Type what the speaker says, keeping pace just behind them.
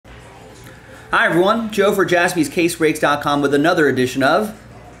Hi everyone, Joe for JaspysCaseBreaks.com with another edition of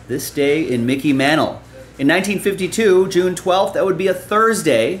This Day in Mickey Mantle. In 1952, June 12th, that would be a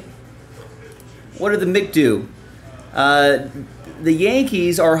Thursday. What did the Mick do? The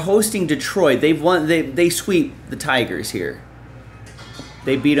Yankees are hosting Detroit. They've won. They sweep the Tigers here.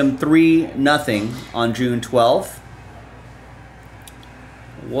 They beat them 3-0 on June 12th.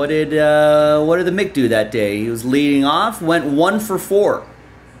 What did the Mick do that day? He was leading off. Went 1 for 4.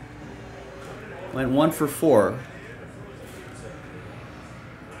 Went 1 for 4.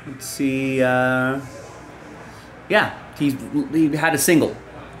 Let's see. Yeah, he had a single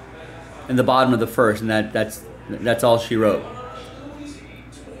in the bottom of the first, and that's all she wrote.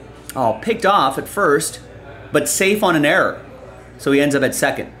 Oh, picked off at first, but safe on an error, so he ends up at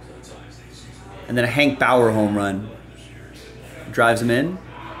second. And then a Hank Bauer home run drives him in.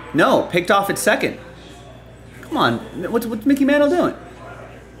 No, picked off at second. Come on, what's Mickey Mantle doing?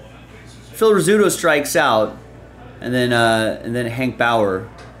 Phil Rizzuto strikes out, and then Hank Bauer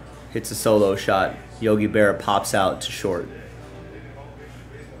hits a solo shot. Yogi Berra pops out to short.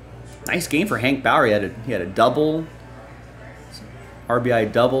 Nice game for Hank Bauer. He had a double,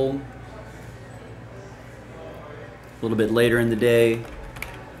 RBI double. A little bit later in the day,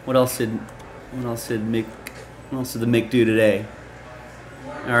 what else did the Mick do today?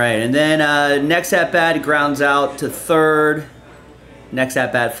 All right, and then next at bat, he grounds out to third. Next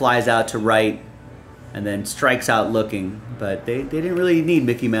at bat flies out to right, and then strikes out looking. But they didn't really need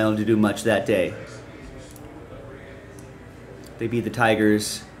Mickey Mantle to do much that day. They beat the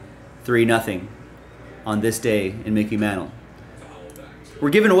Tigers 3-0 on this day in Mickey Mantle. We're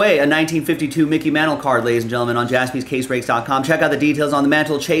giving away a 1952 Mickey Mantle card, ladies and gentlemen, on JaspysCaseBreaks.com. Check out the details on the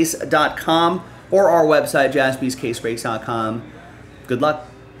mantlechase.com or our website, JaspysCaseBreaks.com. Good luck.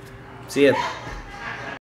 See ya.